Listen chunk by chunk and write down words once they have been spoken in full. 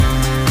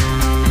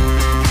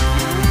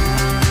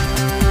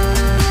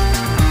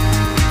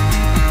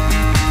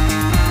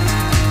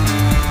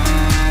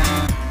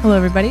Hello,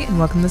 everybody, and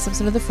welcome to this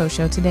episode of the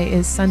FauxShow. Today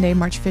is Sunday,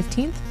 March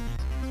 15th.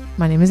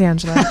 My name is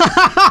Angela.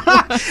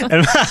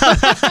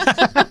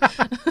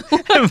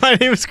 and my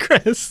name is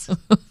Chris.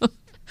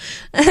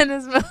 And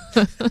as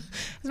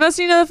most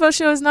of you know, the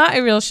FauxShow is not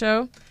a real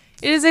show.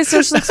 It is a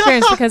social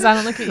experience because I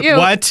don't look at you.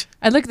 What?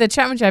 I look at the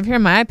chat room I have here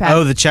on my iPad.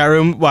 Oh, the chat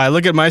room. Well, I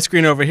look at my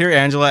screen over here,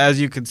 Angela. As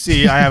you can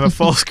see, I have a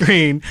full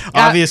screen,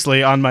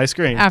 obviously, on my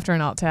screen. After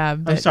an alt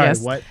tab. I'm sorry,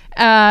 yes.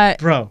 what?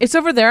 Bro. It's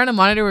over there on a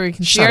monitor where we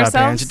can see ourselves.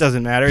 Shut up, Ange. It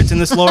doesn't matter. It's in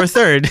this lower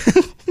third.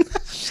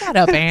 Shut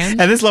up, Ange.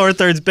 And this lower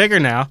third's bigger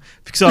now.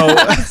 So,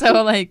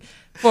 like,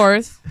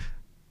 fourth.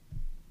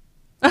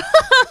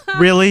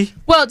 Really?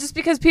 Well, just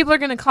because people are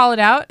going to call it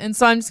out, and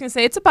so I'm just going to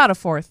say it's about a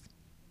fourth.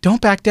 Don't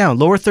back down.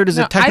 Lower third is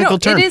a technical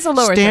term. It is a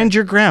lower third. Stand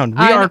your ground.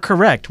 We are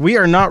correct. We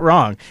are not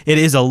wrong. It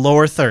is a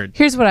lower third.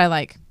 Here's what I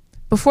like.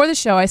 Before the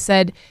show, I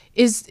said,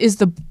 is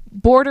the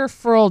border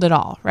furled at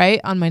all,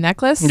 right, on my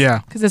necklace?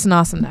 Yeah. Because it's an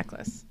awesome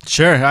necklace.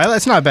 Sure.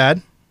 That's not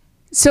bad.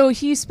 So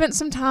he spent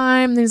some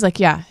time, and he's like,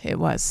 yeah, it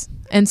was.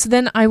 And so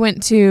then I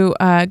went to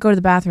go to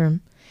the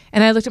bathroom,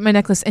 and I looked at my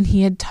necklace, and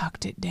he had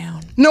tucked it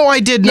down. No, I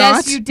did not.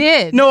 Yes, you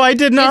did. No, I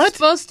did not. It's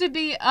supposed to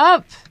be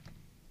up.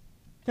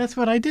 That's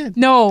what I did.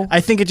 No. I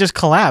think it just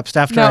collapsed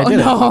after I did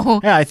it.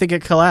 Yeah, I think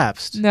it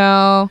collapsed.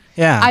 No.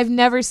 Yeah. I've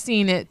never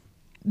seen it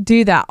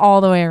do that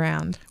all the way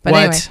around. But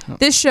What? anyway,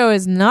 this show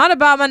is not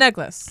about my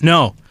necklace.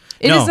 No.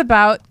 It is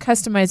about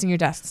customizing your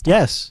desktop.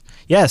 Yes.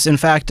 Yes. In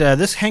fact,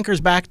 this hankers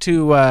back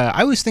to,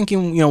 I was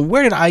thinking,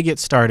 where did I get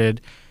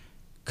started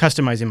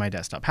customizing my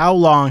desktop? How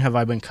long have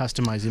I been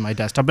customizing my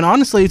desktop? And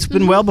honestly, it's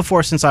been well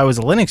before since I was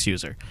a Linux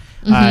user.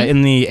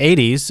 In the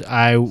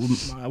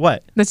 80s,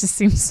 what? That just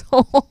seems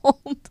so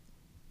old.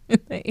 In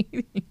the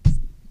 80s.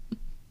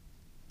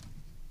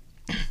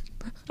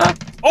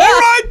 All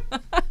right!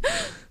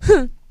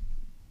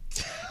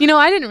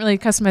 I didn't really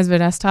customize my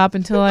desktop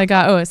until I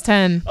got OS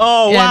 10.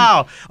 Oh,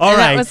 wow. All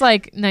right. That was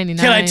like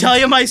 99. Can I tell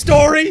you my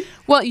story?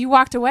 Well, you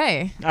walked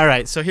away. All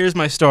right, so here's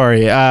my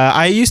story.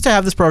 I used to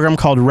have this program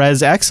called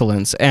Res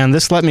Excellence, and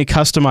this let me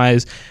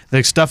customize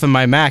the stuff in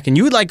my Mac. And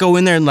you would go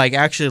in there and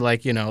actually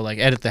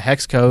edit the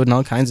hex code and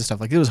all kinds of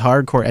stuff. It was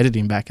hardcore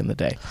editing back in the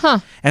day. Huh.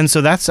 And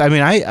so that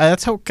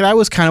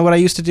was kind of what I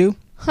used to do.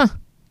 Huh.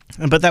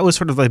 But that was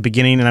sort of the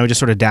beginning, and I would just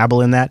sort of dabble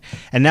in that.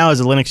 And now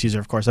as a Linux user,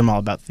 of course, I'm all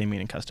about theming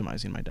and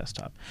customizing my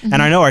desktop. And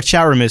I know our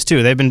chat room is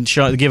too. They've been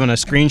giving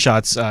us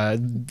screenshots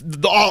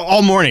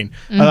all morning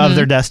of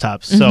their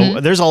desktops. So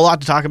there's a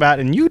lot to talk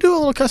about, and you do a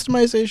little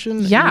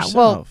customization yourself.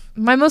 Well,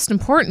 my most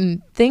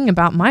important thing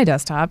about my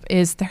desktop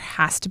is there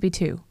has to be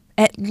two,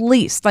 at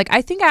least.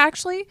 I think I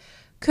actually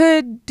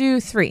could do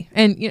three.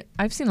 And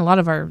I've seen a lot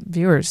of our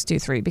viewers do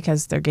three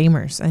because they're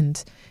gamers,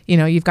 and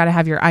you've got to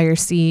have your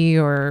IRC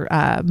or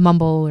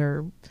Mumble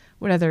or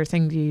what other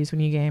thing do you use when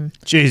you game?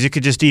 Jeez, it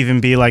could just even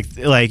be like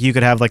you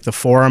could have the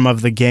forum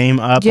of the game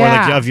up or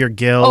of your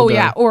guild. Oh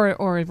yeah,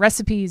 or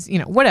recipes,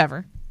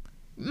 whatever.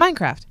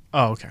 Minecraft.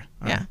 Oh, okay.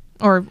 Yeah.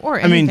 Or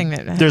anything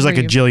that there's a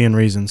jillion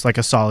reasons,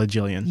 a solid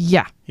jillion.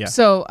 Yeah. Yeah.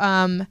 So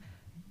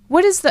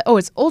what is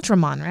it's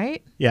Ultramon,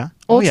 right? Yeah.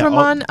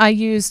 Ultramon, I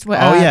used.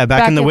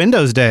 Back in the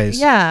Windows days.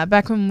 Yeah,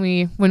 back when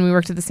we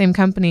worked at the same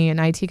company, an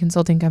IT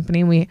consulting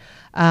company, we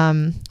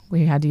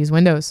had to use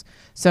Windows.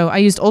 So I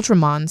used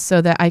Ultramon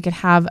so that I could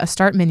have a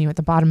start menu at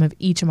the bottom of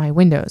each of my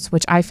windows,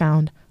 which I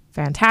found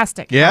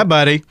fantastic. Yeah,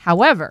 buddy.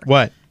 However,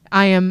 what?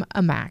 I am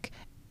a Mac,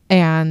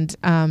 and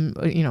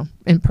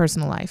in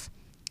personal life,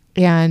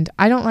 and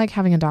I don't like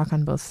having a dock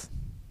on both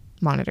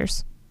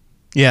monitors.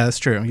 Yeah, that's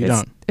true.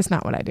 It's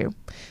not what I do.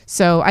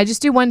 So I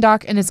just do one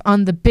dock, and it's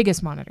on the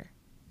biggest monitor.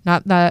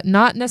 Not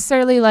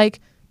necessarily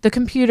the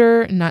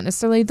computer, not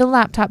necessarily the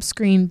laptop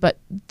screen, but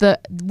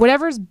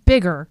whatever's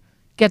bigger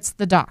gets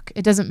the dock.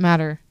 It doesn't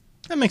matter.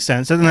 That makes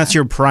sense. And that's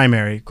your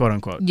primary, quote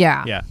unquote.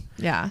 Yeah. Yeah.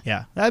 Yeah.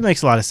 Yeah. That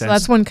makes a lot of sense. So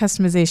that's one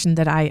customization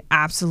that I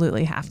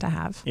absolutely have to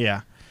have.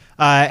 Yeah.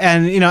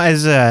 And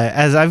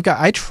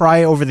I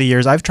try over the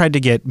years, I've tried to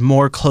get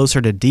more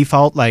closer to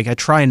default. I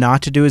try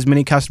not to do as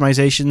many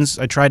customizations.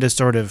 I try to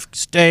sort of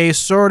stay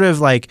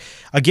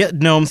I get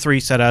GNOME 3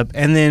 set up,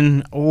 and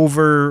then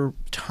over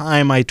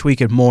time I tweak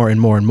it more and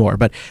more and more.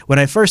 But when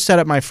I first set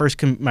up my first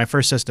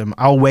system,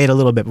 I'll wait a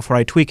little bit before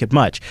I tweak it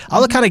much.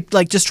 I'll kind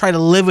of just try to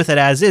live with it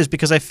as is,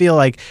 because I feel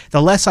like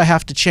the less I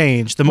have to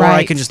change, the more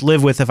I can just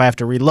live with if I have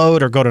to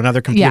reload or go to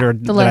another computer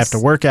that I have to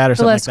work at or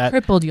something like that. The less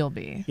crippled you'll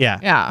be. Yeah.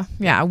 Yeah.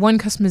 Yeah. One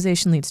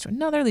customization leads to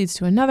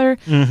another,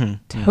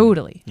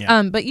 Totally.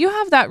 Yeah. But you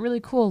have that really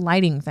cool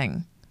lighting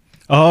thing.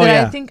 Oh,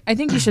 yeah. I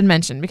think you should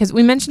mention, because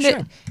we mentioned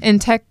it in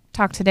Tech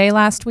Talk Today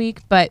last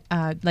week, but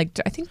I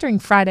think during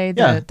Friday,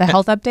 the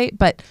health update.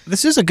 But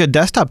this is a good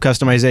desktop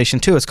customization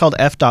too. It's called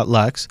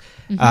f.lux,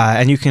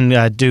 and you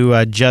can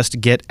do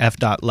just get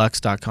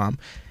f.lux.com.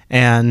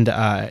 And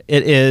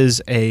it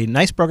is a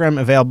nice program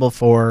available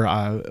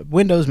for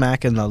Windows,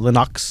 Mac, and the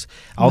Linux.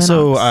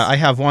 Also, I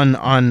have one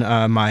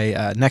on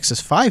my Nexus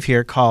 5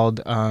 here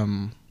called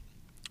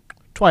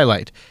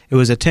Twilight. It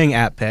was a Ting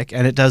app pick,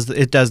 and it does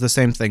the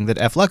same thing that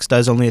FLux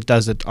does, only it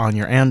does it on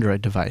your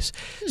Android device.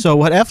 So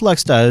what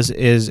FLux does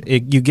is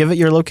you give it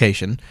your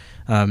location,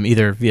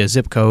 either via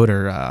zip code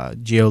or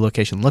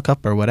geolocation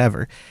lookup or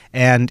whatever,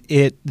 and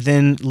it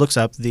then looks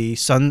up the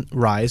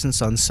sunrise and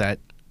sunset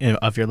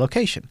of your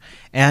location,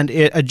 and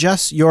it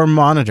adjusts your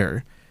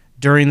monitor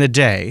during the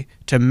day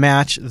to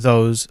match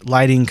those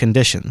lighting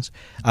conditions.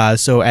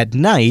 So at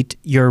night,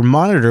 your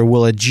monitor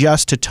will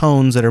adjust to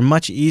tones that are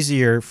much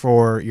easier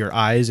for your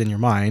eyes and your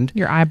mind.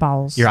 Your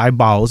eyeballs. Your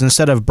eyeballs.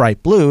 Instead of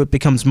bright blue, it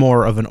becomes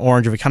more of an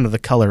orange, of kind of the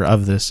color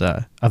of this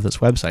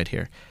website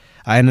here.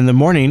 And in the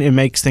morning, it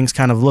makes things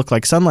kind of look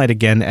like sunlight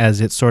again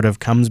as it sort of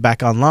comes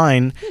back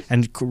online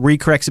and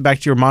recorrects it back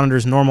to your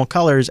monitor's normal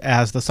colors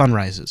as the sun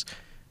rises.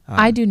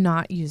 I do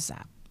not use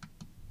that.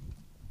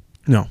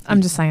 No.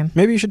 I'm just saying.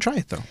 Maybe you should try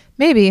it, though.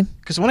 Maybe.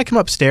 Because when I come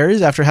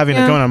upstairs after having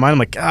it going on mine, I'm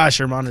like, gosh,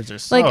 your monitors are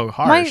so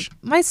harsh.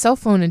 My cell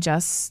phone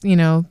adjusts,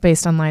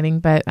 based on lighting,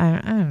 but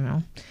I don't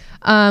know.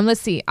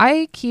 Let's see.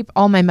 I keep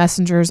all my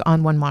messengers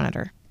on one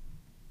monitor.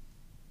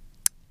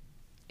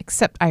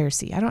 Except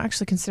IRC. I don't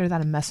actually consider that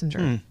a messenger.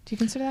 Do you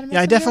consider that a messenger?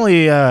 Yeah, I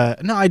definitely,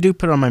 no, I do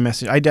put it on my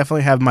message. I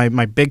definitely have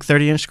my big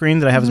 30-inch screen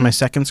that I have as my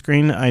second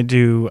screen. I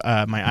do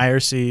my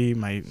IRC,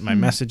 my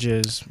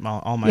messages,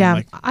 all my...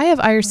 Yeah, I have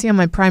IRC on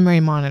my primary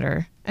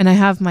monitor, and I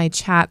have my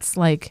chats,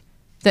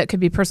 that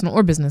could be personal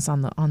or business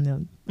on the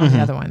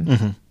other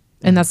one.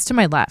 And that's to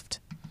my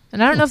left.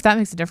 And I don't know if that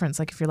makes a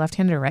difference, if you're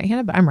left-handed or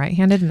right-handed, but I'm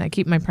right-handed, and I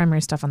keep my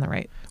primary stuff on the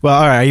right. Well,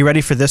 all right. Are you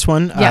ready for this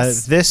one?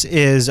 Yes. This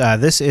is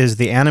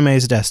the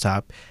Anime's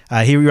desktop.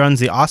 He runs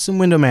the Awesome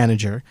Window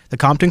Manager, the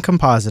Compton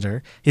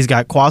Compositor. He's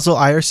got Quazzle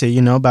IRC.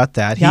 You know about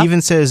that. Yep. He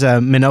even says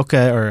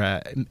Minoka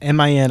or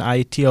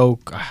MINITO.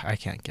 I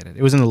can't get it.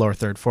 It was in the lower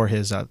third for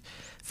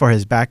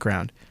his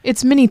background.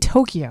 It's Mini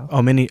Tokyo.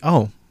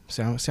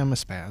 So I'm a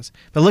spaz.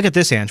 But look at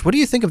this, Ange. What do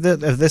you think of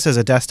this as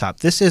a desktop?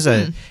 This is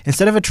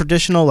instead of a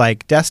traditional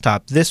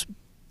desktop, this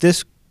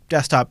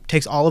desktop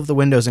takes all of the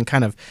windows and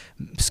kind of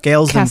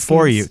cascades them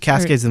for you.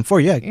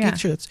 Yeah.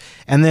 Sure.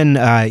 And then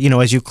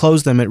as you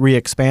close them, it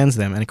re-expands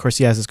them. And of course,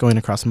 he has this going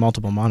across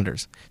multiple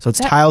monitors. So it's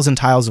tiles and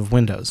tiles of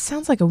windows.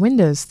 Sounds like a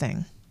Windows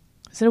thing.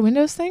 Is it a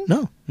Windows thing?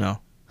 No.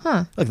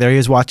 Huh. Look, there he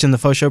is watching the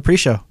FauxShow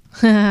pre-show.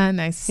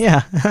 Nice.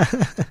 Yeah.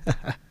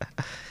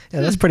 Yeah,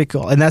 that's pretty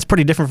cool. And that's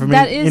pretty different from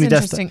that is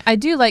interesting. Desktop. I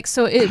do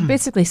so it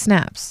basically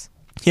snaps.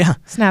 Yeah.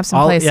 Snaps in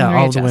place and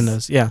all the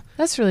windows. Yeah.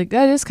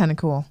 That is kind of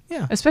cool.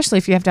 Yeah. Especially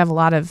if you have to have a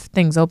lot of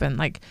things open.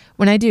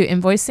 When I do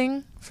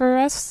invoicing for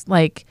us,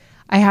 I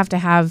have to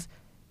have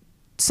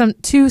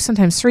two,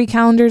 sometimes 3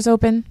 calendars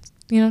open,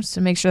 to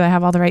make sure that I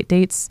have all the right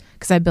dates,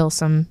 because I bill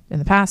some in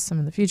the past, some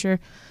in the future.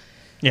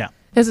 Yeah.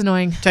 It's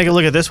annoying. Take a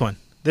look at this one.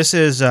 This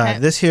is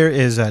this here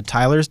is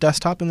Tyler's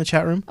desktop in the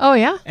chat room. Oh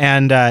yeah.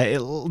 And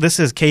this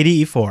is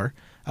KDE4,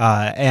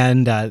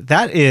 and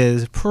that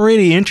is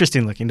pretty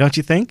interesting looking, don't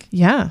you think?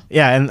 Yeah.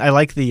 Yeah, and I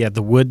like the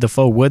wood, the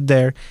faux wood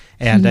there,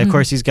 and of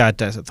course he's got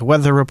the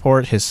weather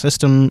report, his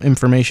system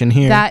information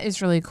here. That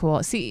is really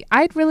cool. See,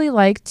 I'd really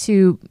like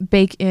to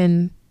bake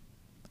in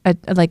a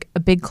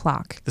big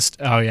clock.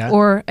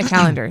 Or a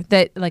calendar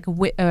that a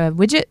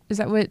widget. Is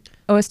that what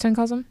OS 10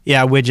 calls them?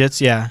 Yeah, widgets.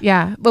 Yeah.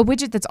 Yeah, but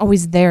widget that's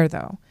always there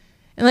though.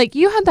 And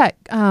you had that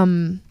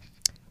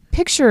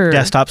picture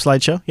desktop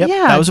slideshow. Yep.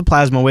 Yeah, that was a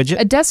plasma widget.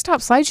 A desktop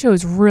slideshow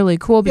is really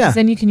cool because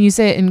then you can use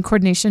it in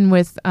coordination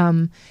with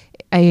a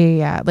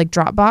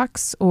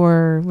Dropbox,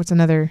 or what's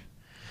another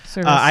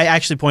service? I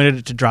actually pointed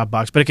it to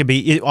Dropbox, but it could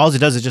be all it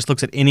does is just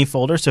looks at any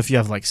folder. So if you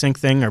have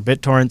SyncThing or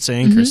BitTorrent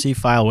Sync or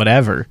C-File,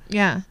 whatever.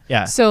 Yeah.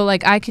 Yeah. So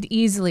I could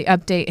easily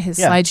update his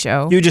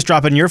slideshow. You just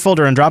drop it in your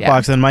folder in Dropbox,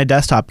 and then my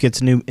desktop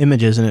gets new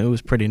images, and it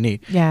was pretty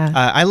neat. Yeah.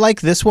 I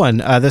like this one.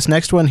 This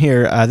next one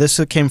here,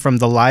 this came from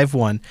the live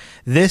one.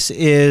 This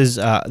is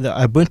the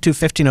Ubuntu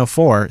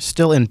 15.04,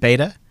 still in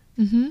beta.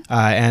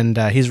 And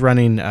he's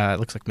running,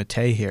 looks like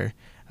Mate here.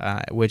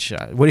 What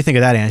do you think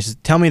of that,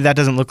 Ange? Tell me that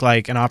doesn't look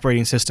like an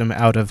operating system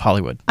out of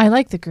Hollywood. I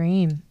like the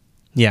green.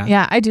 Yeah.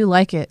 Yeah, I do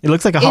like it. It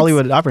looks like a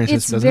Hollywood operating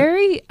system,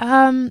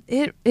 doesn't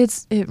it?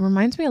 It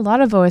reminds me a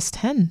lot of OS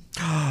 10.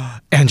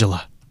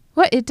 Angela.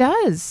 What? It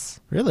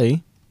does.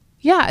 Really?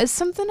 Yeah, it's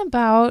something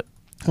about...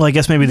 Well, I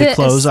guess maybe the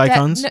close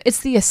icons? No, it's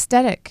the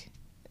aesthetic.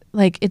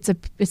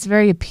 It's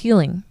very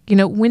appealing.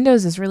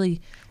 Windows is really...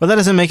 Well, that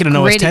doesn't make it an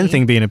gritty. OS 10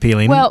 thing being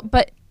appealing. Well,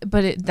 but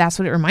that's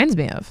what it reminds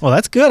me of. Well,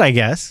 that's good, I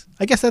guess.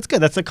 I guess that's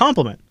good. That's a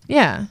compliment.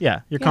 Yeah.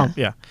 Yeah. Yeah.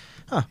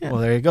 Huh. Yeah. Well,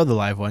 there you go. The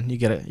live one. You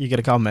get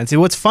a compliment. See,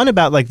 what's fun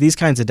about these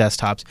kinds of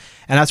desktops,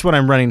 and that's what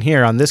I'm running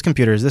here on this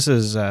computer. This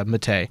is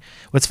Mate.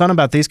 What's fun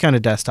about these kind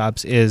of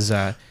desktops is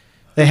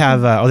they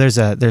have.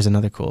 There's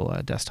another cool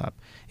desktop.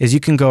 Is you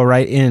can go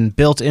right in,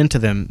 built into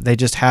them. They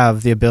just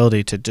have the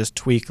ability to just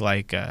tweak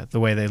the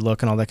way they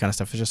look and all that kind of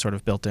stuff. It's just sort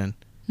of built in.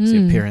 It's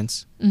the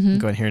appearance.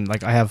 Go in here and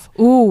I have.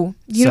 Ooh.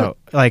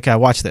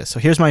 Watch this. So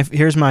here's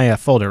my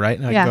folder, right?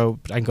 And I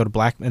can go to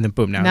black and then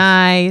boom now.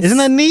 Nice. Isn't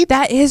that neat?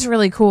 That is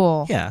really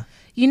cool. Yeah.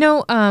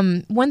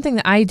 One thing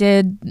that I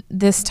did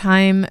this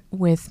time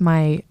with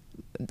my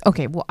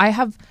okay, well, I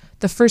have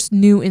the first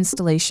new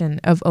installation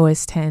of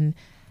OS 10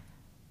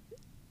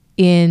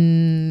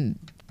 in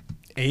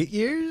 8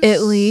 years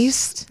at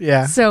least.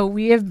 Yeah. So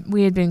we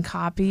had been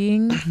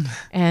copying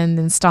and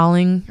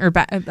installing or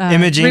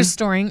imaging,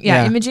 restoring,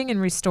 imaging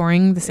and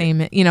restoring the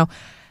same,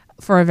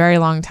 for a very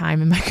long time,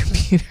 and my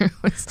computer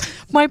was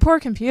my poor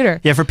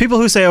computer. Yeah, for people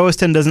who say OS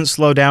 10 doesn't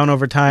slow down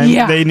over time,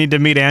 they need to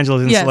meet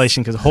Angela's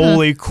installation because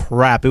holy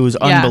crap, it was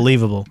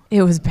unbelievable.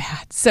 It was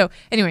bad. So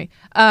anyway,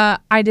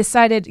 I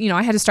decided,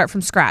 I had to start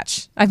from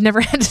scratch. I've never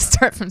had to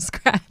start from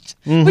scratch.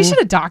 Mm-hmm. We should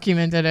have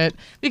documented it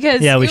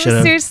because it was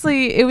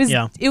seriously,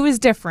 it was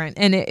different,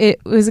 and it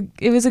was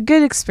a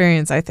good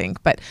experience, I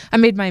think. But I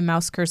made my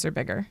mouse cursor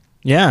bigger.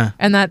 Yeah,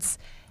 and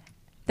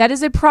that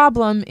is a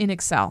problem in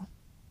Excel.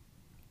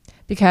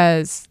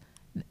 Because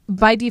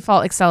by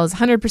default, Excel is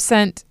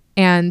 100%.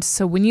 And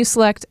so when you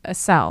select a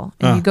cell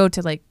and you go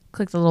to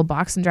click the little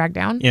box and drag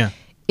down,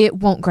 it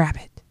won't grab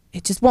it.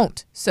 It just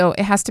won't. So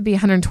it has to be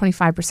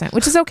 125%,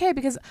 which is okay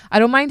because I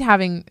don't mind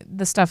having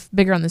the stuff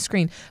bigger on the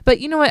screen. But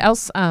you know what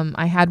else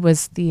I had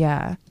was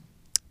the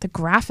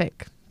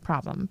graphic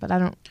problem, but I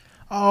don't.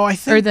 Oh, I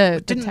think or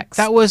the text.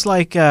 That was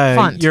like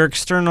your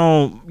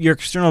external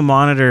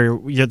monitor.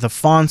 The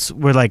fonts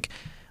were like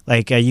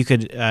you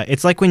could.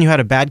 It's like when you had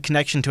a bad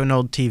connection to an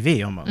old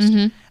TV almost,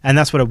 and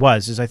that's what it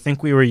was. Is I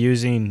think we were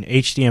using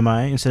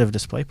HDMI instead of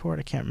DisplayPort.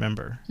 I can't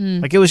remember.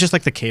 Like it was just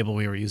like the cable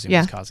we were using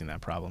was causing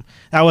that problem.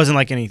 That wasn't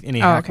like any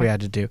hack we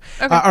had to do.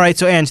 Okay. All right,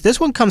 so Ange, this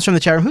one comes from the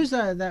chat room. Who's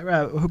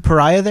that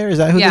Pariah there? Is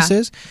that who this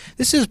is?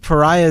 This is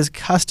Pariah's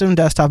custom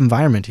desktop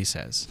environment. He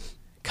says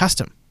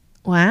custom.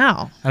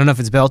 Wow. I don't know if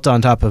it's built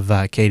on top of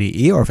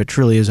KDE or if it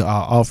truly is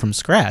all from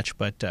scratch,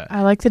 but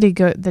I like that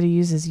he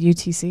uses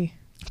UTC.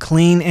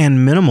 Clean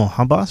and minimal,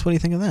 huh, boss? What do you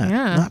think of that?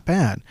 Yeah. Not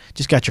bad.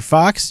 Just got your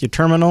Fox, your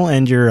terminal,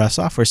 and your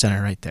software center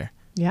right there.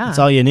 Yeah. That's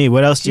all you need.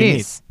 What else do you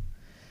need?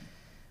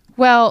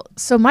 Well,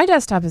 so my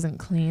desktop isn't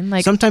clean.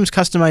 Sometimes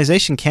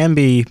customization can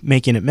be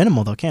making it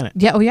minimal, though, can it?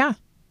 Yeah. Oh, yeah.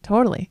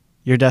 Totally.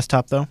 Your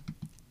desktop, though?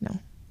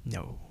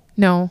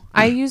 No.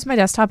 I use my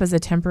desktop as a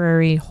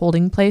temporary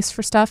holding place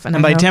for stuff. And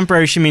by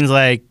temporary, she means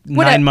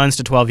 9 months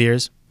to 12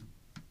 years?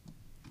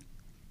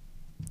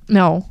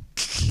 No.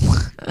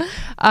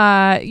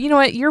 You know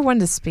what? You're one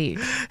to speak.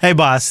 Hey,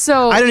 boss.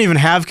 So I don't even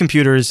have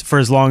computers for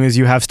as long as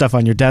you have stuff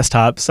on your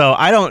desktop. So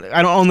I don't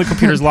own the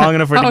computers long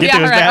enough for it to get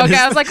to as bad. Okay,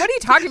 I was like, what are you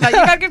talking about? You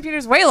got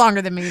computers way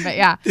longer than me, but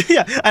yeah.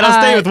 Yeah, and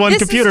I'll stay with one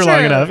computer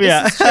long enough.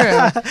 Yeah. This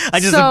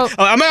is true.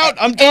 I'm out.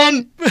 I'm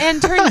done.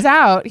 And turns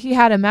out he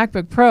had a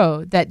MacBook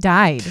Pro that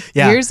died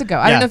years ago.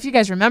 I don't know if you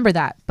guys remember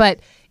that, but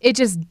it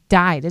just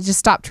died. It just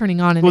stopped turning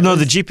on. And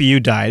the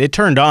GPU died. It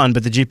turned on,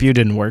 but the GPU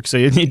didn't work.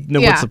 So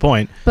what's the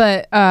point?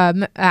 But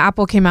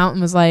Apple came out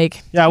and was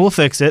like, "Yeah, we'll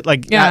fix it."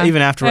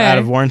 Even after we're out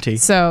of warranty.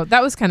 So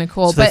that was kind of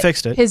cool. So they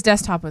fixed it. His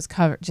desktop was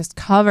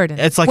covered in.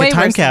 It's like a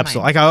time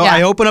capsule.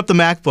 I open up the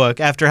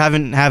MacBook after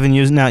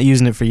not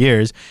using it for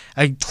years.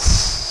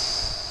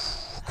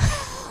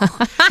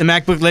 The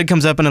MacBook lid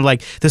comes up and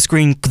the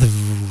screen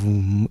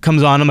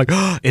comes on. I'm like,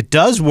 oh, it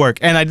does work.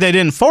 And they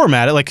didn't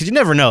format it, because you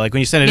never know. When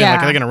you send it in, they're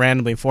going to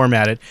randomly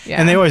format it. Yeah.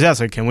 And they always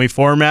ask, can we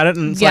format it?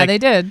 And it's they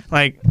did.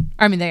 They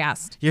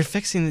asked. You're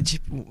fixing the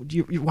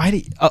GPU. Why do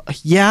you?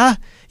 Yeah.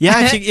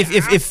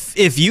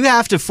 If you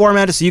have to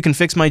format it so you can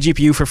fix my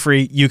GPU for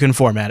free, you can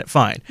format it.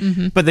 Fine.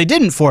 Mm-hmm. But they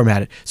didn't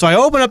format it. So I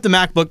open up the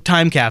MacBook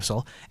time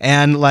capsule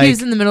and he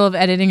was in the middle of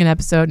editing an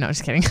episode. No,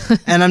 just kidding.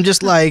 And I'm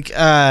just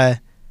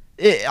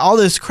all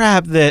this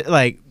crap that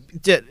that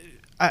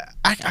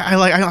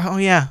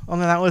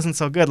wasn't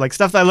so good.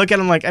 Stuff that I look at,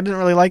 I'm like, I didn't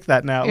really like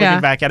that now,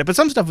 looking back at it. But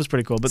some stuff was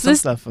pretty cool. But some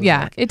stuff was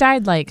it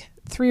died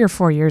 3 or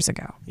 4 years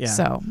ago. Yeah.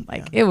 So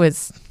it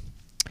was.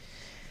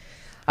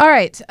 All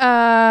right.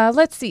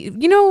 Let's see.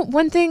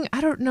 One thing,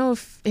 I don't know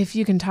if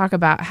you can talk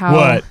about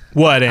how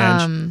what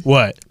Ange?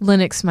 What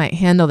Linux might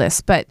handle this,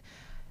 but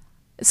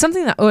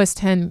something that OS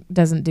 10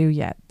 doesn't do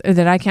yet, or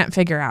that I can't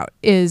figure out,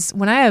 is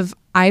when I have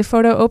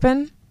iPhoto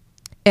open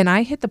and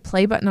I hit the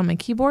play button on my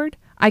keyboard,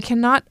 I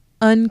cannot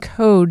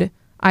uncode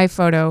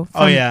iPhoto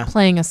from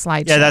playing a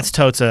slideshow. Yeah, that's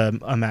totes a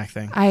Mac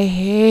thing. I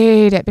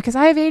hate it because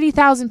I have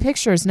 80,000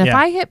 pictures. And if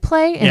I hit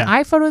play and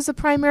iPhoto is the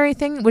primary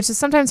thing, which is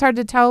sometimes hard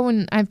to tell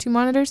when I have two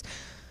monitors,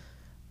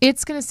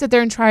 it's going to sit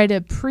there and try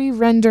to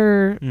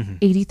pre-render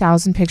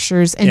 80,000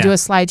 pictures and do a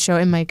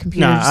slideshow, and my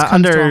computer just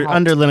comes to a halt.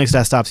 Under Linux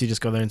desktops, you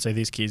just go there and say,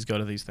 these keys go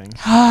to these things.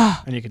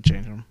 And you can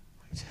change them.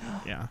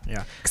 Yeah.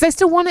 Because I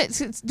still want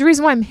it. The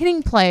reason why I'm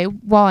hitting play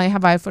while I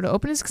have iPhoto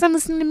open is because I'm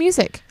listening to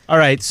music. All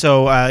right.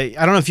 So I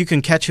don't know if you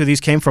can catch who these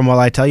came from while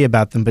I tell you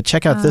about them, but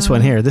check out this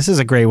one here. This is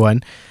a great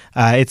one.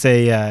 It's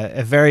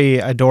a very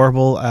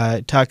adorable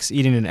Tux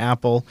eating an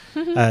apple,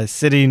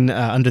 sitting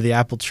under the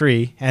apple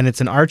tree, and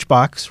it's an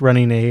Archbox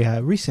running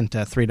a recent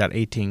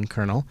 3.18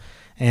 kernel.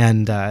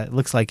 And it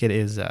looks like it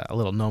is a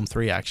little GNOME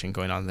 3 action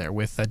going on there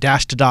with a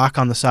dash to dock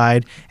on the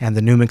side and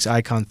the Numix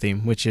icon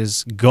theme, which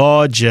is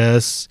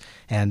gorgeous.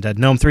 And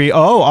GNOME 3,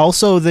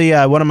 also the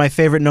one of my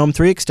favorite GNOME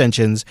 3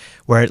 extensions,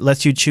 where it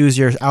lets you choose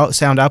your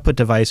sound output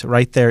device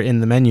right there in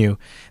the menu.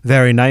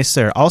 Very nice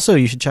there. Also,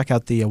 you should check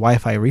out the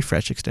Wi-Fi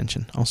refresh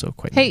extension. Also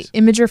quite nice.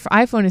 Hey, Imager for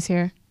iPhone is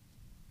here.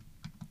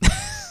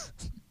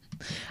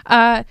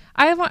 I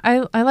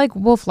like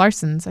Wolf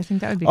Larson's. I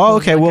think that would be cool. Oh,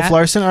 okay, Wolf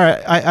Larson. All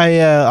right,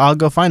 I'll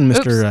go find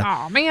Mr.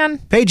 Oh man,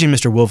 paging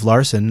Mr. Wolf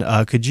Larson.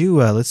 Could you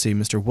let's see,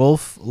 Mr.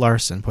 Wolf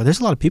Larson. Boy, there's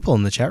a lot of people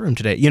in the chat room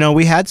today. You know,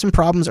 we had some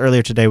problems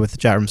earlier today with the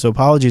chat room, so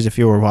apologies if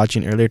you were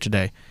watching earlier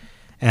today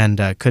and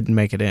couldn't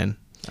make it in.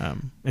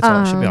 It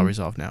should be all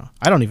resolved now.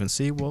 I don't even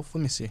see Wolf.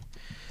 Let me see.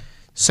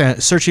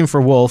 Searching for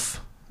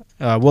Wolf.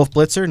 Wolf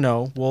Blitzer?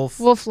 No,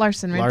 Wolf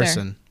Larson, right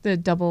Larson. There.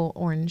 The double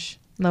orange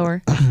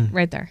lower,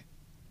 right there.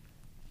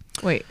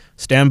 Wait.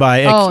 Stand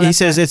by. He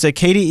says right. It's a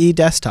KDE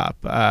desktop.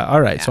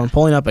 All right, so I'm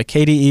pulling up a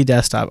KDE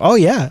desktop. Oh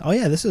yeah,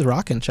 this is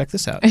rocking. Check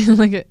this out.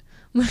 look at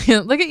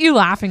you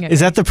laughing at me. Is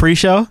that the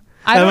pre-show?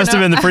 That must have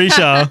been the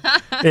pre-show.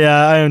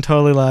 Yeah, I am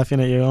totally laughing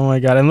at you. Oh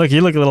my god! And look,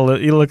 you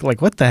look like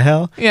what the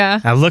hell? Yeah.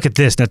 Now look at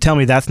this. Now tell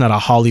me that's not a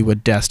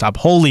Hollywood desktop.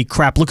 Holy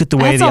crap! Look at the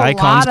way the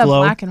icons glow.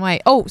 glow. Black and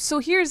white. Oh, so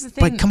here's the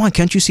thing. But come on,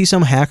 can't you see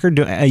some hacker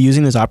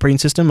using this operating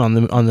system on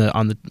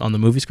the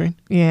movie screen?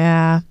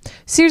 Yeah.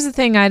 So here's the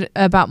thing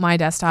about my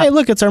desktop. Hey,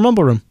 look, it's our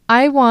mumble room.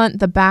 I want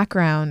the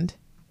background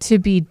to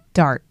be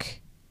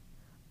dark,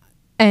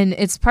 and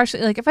it's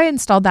partially like if I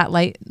installed that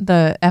light,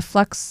 the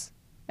F.lux.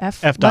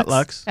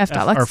 F.lux.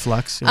 F.lux. Or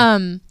Flux.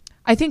 Yeah.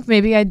 I think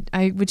maybe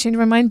I would change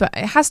my mind, but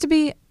it has to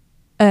be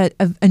a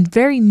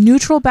very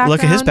neutral background.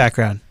 Look at his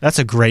background. That's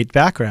a great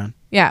background.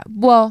 Yeah.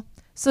 Well,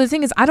 so the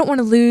thing is, I don't want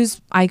to lose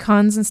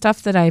icons and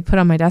stuff that I put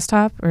on my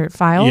desktop or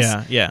files.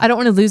 Yeah. I don't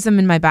want to lose them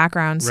in my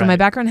background. So Right. my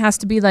background has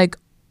to be like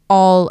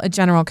all a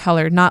general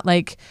color, not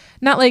like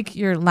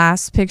your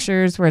last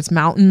pictures where it's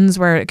mountains,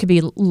 where it could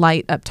be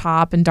light up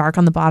top and dark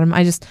on the bottom.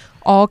 I just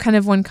all kind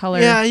of one color.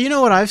 Yeah, you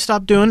know what I've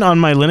stopped doing on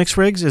my Linux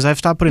rigs is I've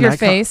stopped putting your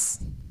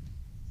face.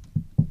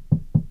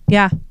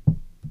 Yeah,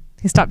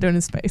 he stopped doing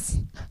his face.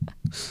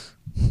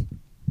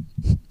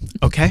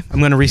 Okay, I'm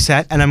going to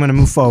reset and I'm going to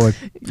move forward.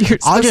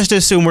 I'll just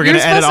assume we're going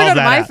to edit all that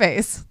out.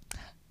 You're supposed to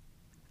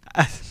go to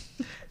my face.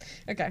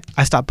 Okay.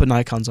 I stopped putting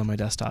icons on my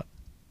desktop.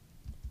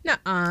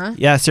 Nuh-uh.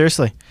 Yeah,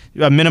 seriously.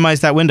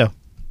 Minimize that window.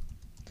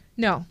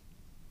 No.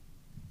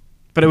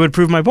 But it would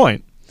prove my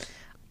point.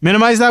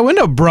 Minimize that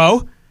window,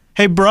 bro.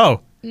 Hey,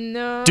 bro.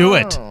 No. Do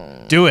it.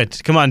 Do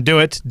it. Come on, do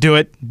it. Do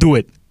it. Do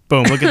it.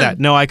 Boom, look at that.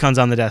 No icons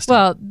on the desktop.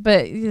 Well,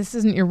 but this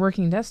isn't your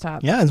working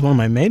desktop. Yeah, it's one of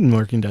my maiden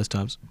working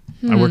desktops.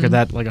 I work at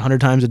that like 100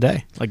 times a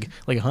day, like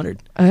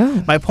 100.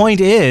 Oh. My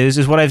point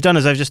is what I've done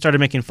is I've just started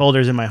making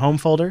folders in my home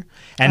folder,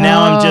 and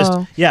now I'm just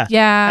Yeah.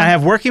 I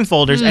have working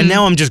folders, and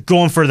now I'm just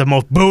going for the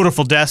most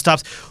beautiful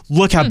desktops.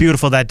 Look how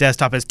beautiful that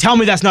desktop is. Tell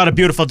me that's not a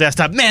beautiful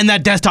desktop, man.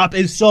 That desktop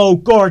is so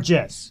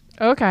gorgeous.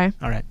 Okay.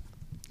 All right.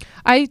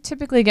 I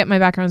typically get my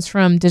backgrounds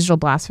from Digital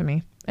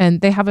Blasphemy,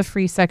 and they have a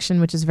free section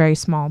which is very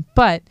small,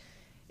 but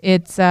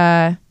it's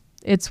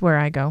where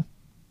I go.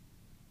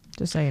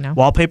 Just so you know.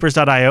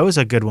 Wallpapers.io is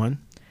a good one.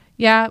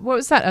 Yeah, what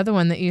was that other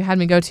one that you had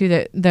me go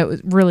to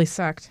that really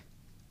sucked?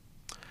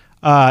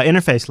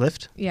 Interface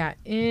Lift. Yeah,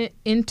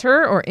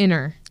 inter or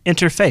inner?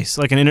 Interface,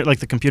 like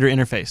the computer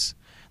interface.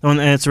 The one,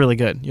 and it's really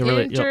good.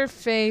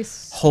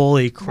 Interface.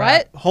 Holy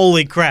crap! What?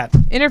 Holy crap!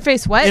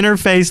 Interface what?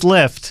 Interface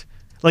Lift.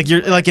 Like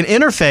you're like an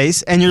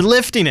interface, and you're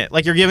lifting it,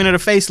 like you're giving it a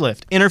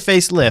facelift.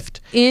 Interface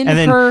lift. In and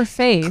then, her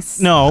face.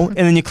 No, and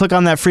then you click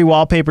on that free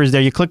wallpapers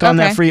there. You click on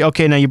that free.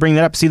 Okay, now you bring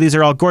that up. See, these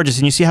are all gorgeous,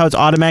 and you see how it's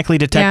automatically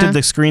detected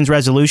the screen's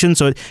resolution.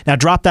 So now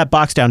drop that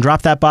box down.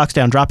 Drop that box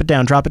down. Drop it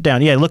down. Drop it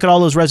down. Yeah, look at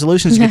all those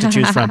resolutions you get to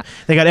choose from.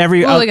 They got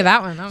every. Oh, look at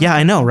that one. Oh, yeah,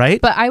 I know, right?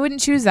 But I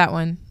wouldn't choose that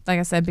one, like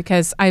I said,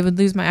 because I would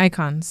lose my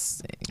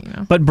icons. You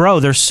know. But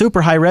bro, they're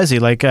super high resi.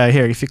 Like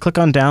here, if you click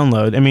on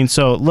download, I mean,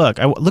 so look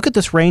at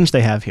this range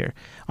they have here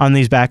on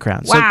these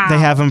backgrounds. Wow. So they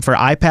have them for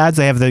iPads.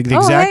 They have the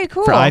exact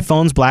cool. for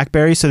iPhones,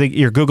 BlackBerry. So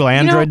your Google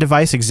Android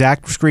device,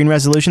 exact screen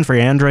resolution for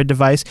your Android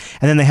device,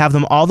 and then they have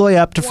them all the way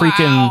up to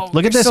freaking.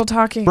 Look at this, still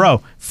talking.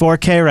 Bro.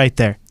 4K right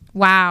there.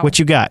 Wow. What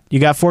you got? You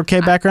got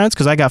 4K backgrounds?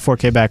 Because I got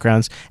 4K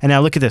backgrounds. And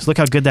now look at this. Look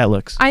how good that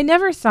looks. I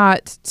never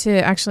thought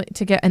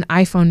to get an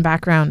iPhone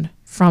background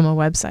from a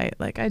website.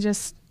 Like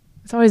it's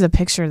always a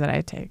picture that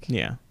I take.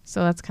 Yeah.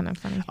 So that's kind of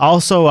funny.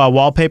 Also,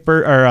 wallpaper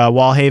or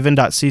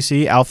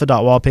wallhaven.cc,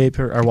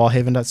 alpha.wallpaper or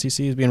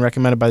wallhaven.cc is being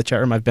recommended by the chat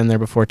room. I've been there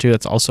before too.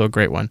 That's also a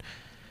great one.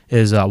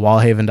 Is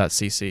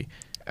wallhaven.cc.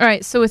 All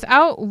right. So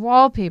without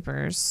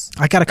wallpapers,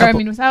 I got a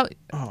couple. without.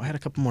 Oh, I had a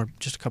couple more.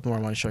 Just a couple more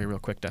I want to show you real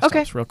quick.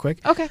 Desktops, real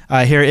quick. Okay.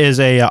 Here is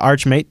a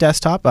ArchMate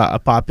desktop. A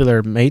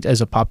popular Mate is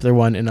a popular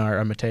one in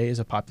our Mate is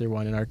a popular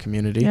one in our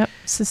community. Yep.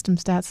 System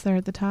stats there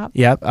at the top.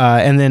 Yep.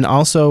 And then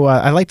also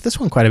I liked this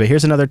one quite a bit.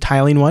 Here's another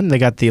tiling one. They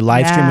got the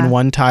live stream in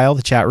one tile,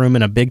 the chat room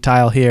in a big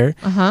tile here.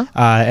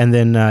 And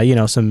then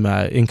some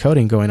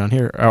encoding going on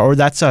here. Or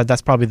that's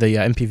probably the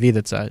MPV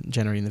that's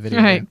generating the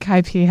video. Right.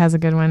 Kai P has a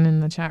good one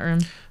in the chat room.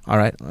 All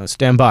right,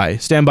 stand by,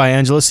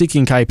 Angela.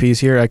 Seeking Kaipi's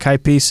here.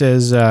 Kaipi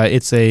says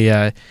it's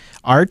a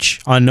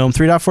Arch on GNOME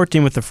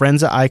 3.14 with the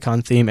Frenza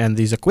icon theme and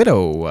the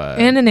Zaquito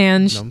and an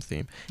Ange GNOME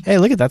theme. Hey,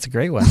 look at that's a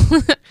great one.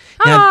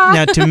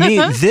 now, to me,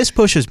 this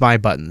pushes my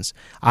buttons.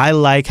 I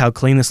like how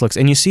clean this looks,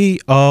 and you see,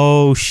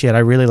 oh shit, I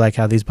really like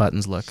how these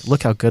buttons look.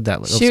 Look how good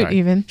that looks.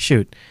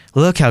 Shoot,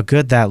 look how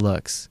good that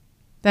looks.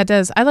 That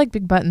does. I like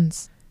big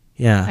buttons.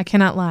 Yeah, I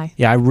cannot lie.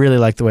 Yeah, I really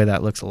like the way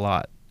that looks a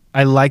lot.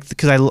 I like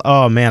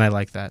oh man, I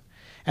like that.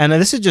 And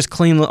this is just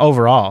clean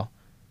overall.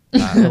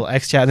 Little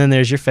X chat, and then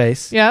there's your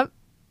face. Yep.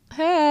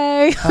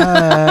 Hey.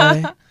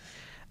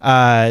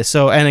 Hi.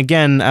 So, and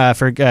again,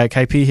 for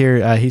Kaipi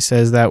here, he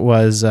says that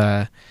was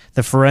the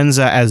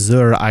Forenza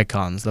Azure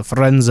icons. The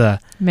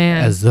Forenza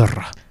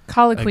Azure.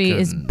 Colloquy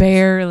is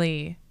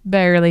barely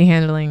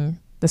handling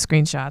the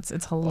screenshots.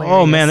 It's hilarious.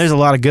 Oh man, there's a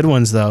lot of good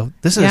ones though.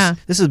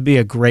 This would be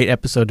a great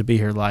episode to be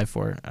here live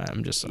for.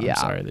 I'm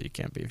sorry that you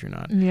can't be if you're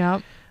not.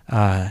 Yep.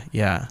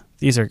 Yeah.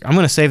 I'm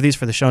going to save these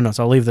for the show notes.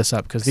 I'll leave this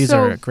up because these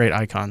are great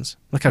icons.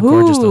 Look how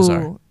gorgeous those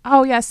are.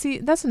 Oh, yeah. See,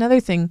 that's another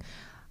thing.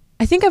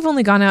 I think I've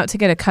only gone out to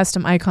get a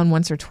custom icon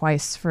once or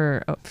twice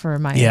for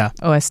my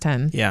OS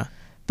 10. Yeah.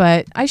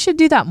 But I should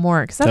do that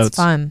more because that's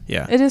fun.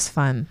 Yeah. It is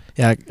fun.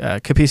 Yeah.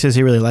 Kapi says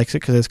he really likes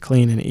it because it's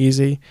clean and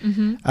easy.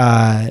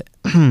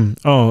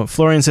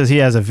 Florian says he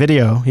has a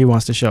video he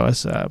wants to show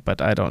us,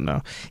 but I don't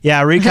know.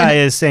 Yeah, Rikai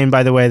is saying,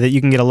 by the way, that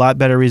you can get a lot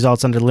better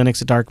results under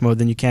Linux dark mode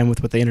than you can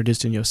with what they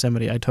introduced in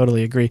Yosemite. I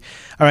totally agree.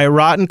 All right,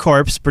 Rotten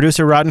Corpse,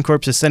 producer Rotten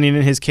Corpse is sending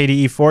in his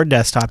KDE 4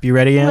 desktop. You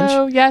ready, Ange?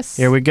 Oh, yes.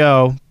 Here we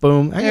go.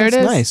 Boom. There it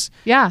is. Nice.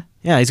 Yeah.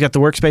 Yeah, he's got the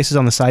workspaces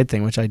on the side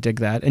thing, which I dig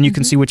that. And you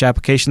can see which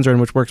applications are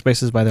in which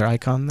workspaces by their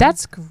icon. There.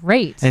 That's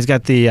great. And he's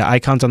got the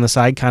icons on the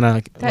side kind of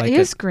like... That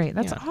is great.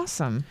 That's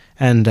awesome.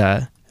 And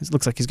it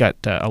looks like he's got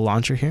a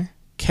launcher here.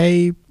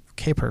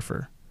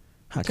 K-Perfer.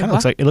 Kind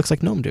of looks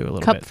like GNOME do a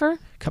little bit.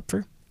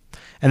 Kupfer.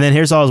 And then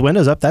here's all his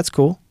windows up. That's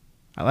cool.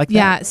 I like that.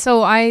 Yeah,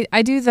 so I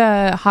do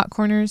the hot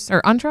corners,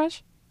 or Entourage?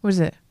 What is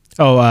it?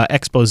 Oh,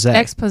 Expose.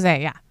 Expose,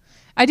 yeah.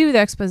 I do the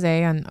Expose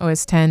on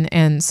OS 10,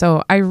 and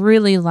so I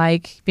really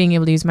like being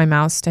able to use my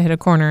mouse to hit a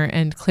corner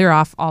and clear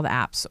off all the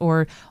apps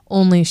or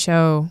only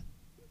show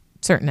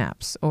certain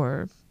apps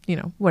or,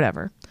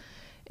 whatever.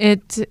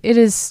 It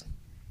is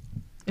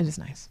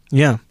nice.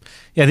 Yeah.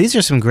 Yeah, these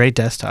are some great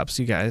desktops,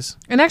 you guys.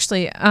 And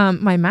actually,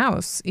 my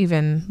mouse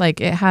even,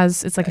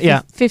 it's like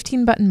a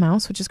 15-button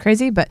mouse, which is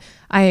crazy, but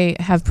I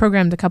have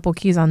programmed a couple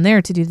keys on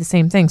there to do the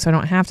same thing, so I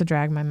don't have to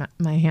drag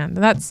my hand.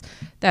 That's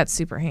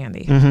super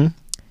handy.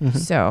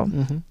 So,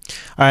 all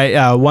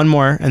right, one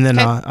more, and then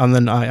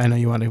I know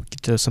you want to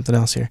get to something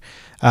else here.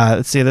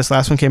 Let's see. This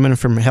last one came in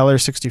from Heller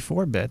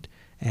 64-bit,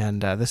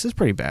 and this is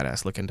pretty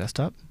badass looking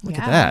desktop. Look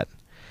at that.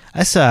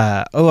 That's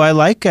I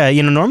like.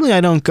 Normally I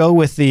don't go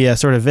with the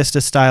sort of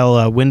Vista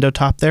style window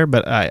top there,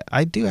 but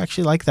I do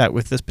actually like that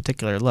with this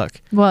particular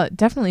look. Well, it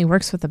definitely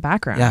works with the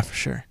background. Yeah, for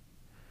sure.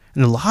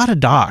 And a lot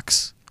of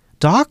docks.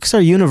 Docks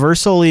are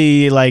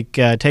universally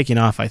taking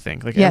off. I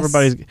think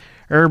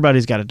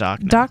everybody's got a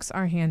dock now. Docks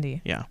are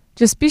handy. Yeah.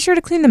 Just be sure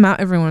to clean them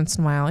out every once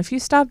in a while. If you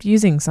stopped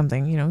using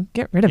something,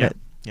 get rid of it.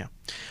 Yeah.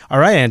 All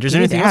right, Andrew. Is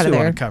there anything else we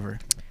want to cover?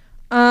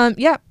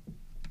 Yeah.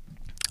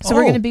 So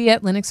we're going to be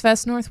at Linux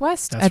Fest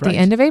Northwest at the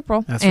end of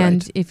April. That's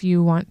and if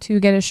you want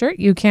to get a shirt,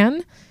 you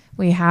can.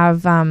 We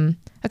have a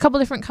couple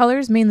different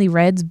colors, mainly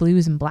reds,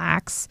 blues, and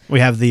blacks. We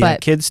have the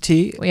kids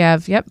tee. We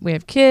have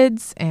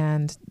kids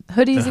and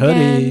hoodies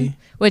again,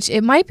 which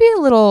it might be a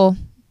little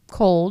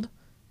cold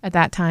at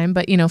that time,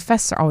 but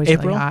fests are always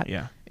really hot.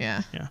 Yeah.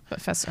 But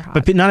fests are hot.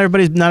 But not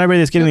everybody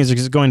that's getting these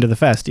is going to the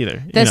fest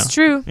either. That's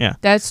true. Yeah.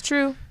 That's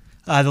true.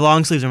 The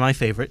long sleeves are my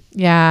favorite.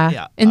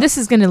 Yeah. And this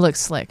is going to look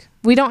slick.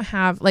 We don't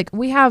have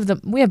we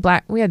had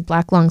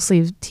black long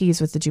sleeve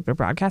tees with the Jupiter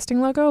Broadcasting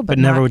logo, but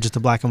never with just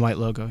the black and white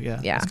logo. Yeah.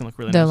 It's gonna look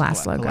really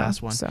nice. The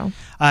last one.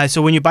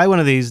 So when you buy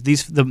one of these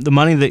the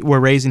money that we're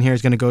raising here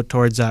is going to go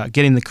towards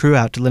getting the crew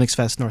out to Linux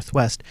Fest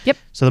Northwest. Yep.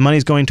 So the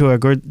money's going to a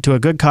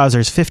good cause.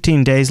 There's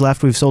 15 days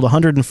left. We've sold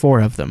 104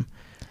 of them.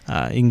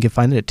 You can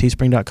find it at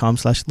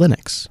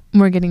teespring.com/Linux.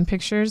 We're getting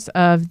pictures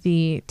of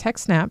the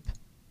TechSnap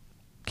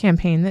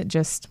campaign that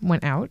just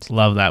went out.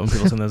 Love that when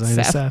people send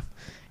those stuff.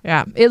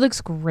 Yeah, it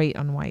looks great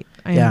on white.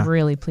 I am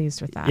really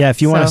pleased with that. Yeah,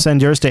 if you want to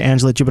send yours to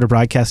Angela at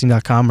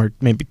JupiterBroadcasting.com or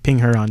maybe ping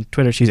her on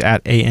Twitter, she's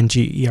at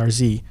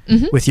ANGERZ.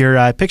 With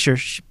your picture,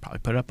 she'll probably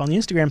put it up on the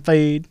Instagram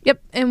feed.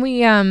 Yep, and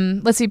we,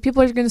 let's see,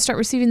 people are going to start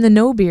receiving the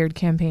No Beard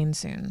campaign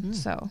soon.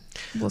 So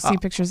we'll see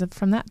pictures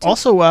from that too.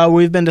 Also,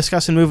 we've been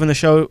discussing moving the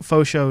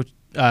FauxShow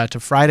to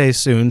Fridays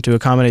soon to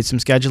accommodate some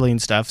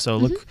scheduling stuff. So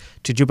look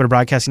to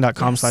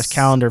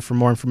jupiterbroadcasting.com/calendar for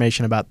more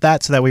information about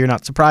that so that way you're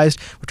not surprised.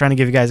 We're trying to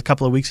give you guys a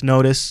couple of weeks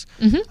notice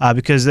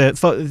because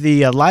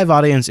the live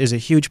audience is a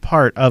huge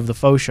part of the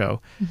FauxShow.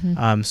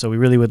 So we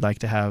really would like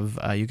to have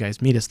you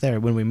guys meet us there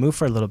when we move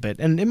for a little bit.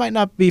 And it might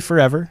not be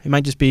forever. It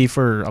might just be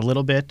for a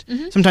little bit.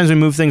 Sometimes we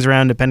move things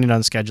around depending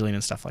on scheduling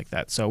and stuff like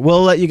that. So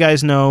we'll let you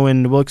guys know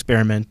and we'll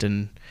experiment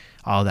and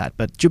all that.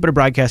 But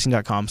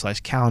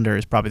jupiterbroadcasting.com/calendar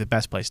is probably the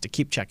best place to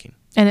keep checking.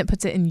 And it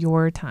puts it in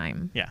your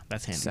time. Yeah,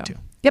 that's handy too.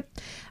 Yep.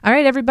 All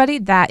right, everybody.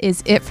 That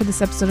is it for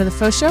this episode of the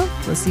Faux Show.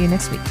 We'll see you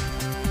next week.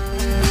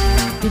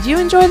 Did you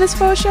enjoy this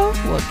Faux Show?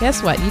 Well,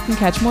 guess what? You can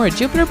catch more at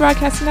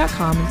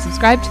jupiterbroadcasting.com and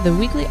subscribe to the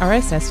weekly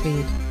RSS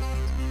feed.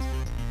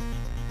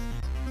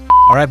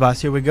 All right,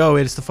 boss, here we go.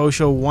 It is the Faux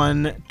Show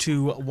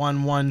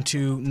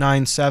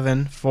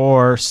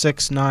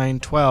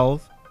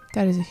 1211297469112.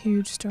 That is a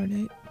huge star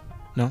date.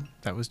 No,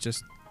 that was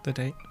just the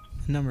date.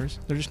 Numbers.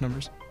 They're just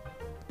numbers.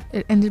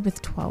 It ended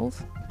with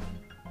 12?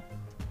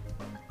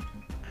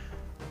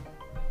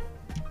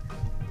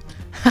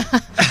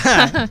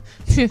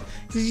 Did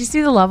you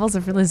see the levels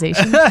of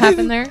realization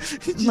happen there?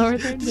 Lower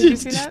third? Did you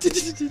see that?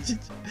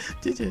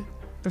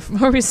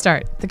 Before we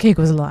start, the cake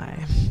was a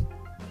lie.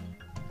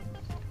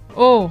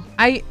 Oh,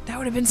 that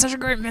would have been such a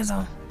great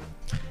missile.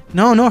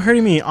 No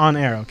hurting me on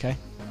air, okay?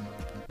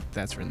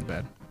 That's for in the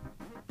bed.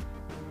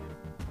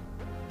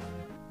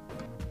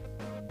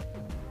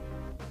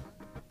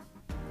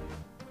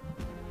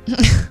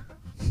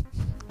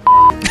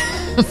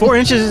 4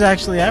 inches is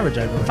actually average,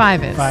 I believe.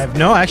 5 is. 5.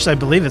 No, actually, I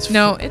believe it's 4.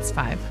 No, it's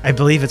 5. I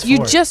believe it's 4.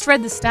 You just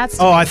read the stats.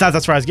 Oh, I thought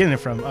that's where I was getting it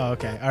from. Oh,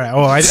 okay. All right.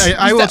 Oh,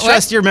 I will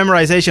trust your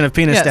memorization of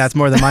penis stats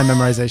more than my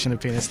memorization of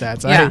penis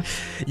stats. Yeah.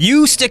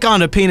 You stick on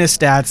to penis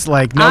stats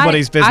like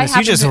nobody's business.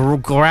 You just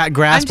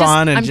grasp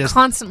on and I'm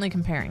constantly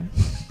comparing.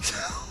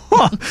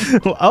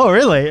 Oh,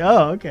 really?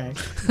 Oh, okay.